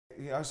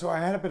so I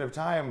had a bit of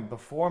time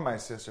before my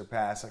sister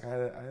passed. Like I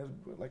had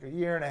like a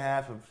year and a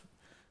half of,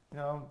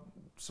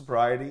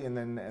 sobriety, and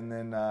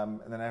then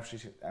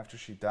after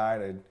she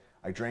died,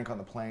 I drank on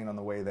the plane on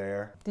the way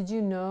there. Did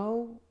you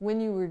know when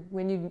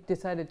you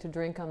decided to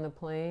drink on the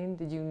plane?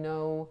 Did you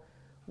know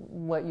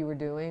what you were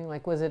doing?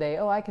 Like, was it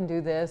I can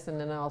do this and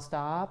then I'll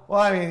stop? Well,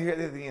 I mean,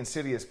 the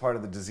insidious part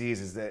of the disease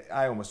is that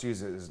I almost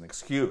use it as an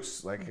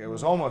excuse. Like, it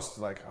was almost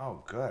like,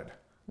 oh, good.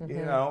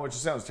 Which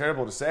sounds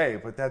terrible to say,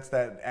 but that's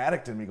that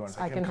addict in me going,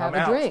 I can have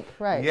come a drink,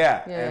 right?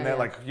 Yeah, and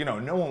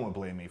then no one would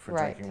blame me for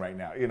right. drinking right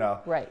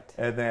now, Right.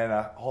 And then,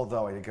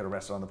 although I did get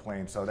arrested on the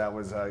plane, so that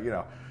was,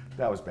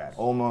 that was bad.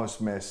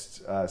 Almost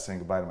missed saying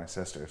goodbye to my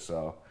sister,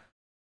 so.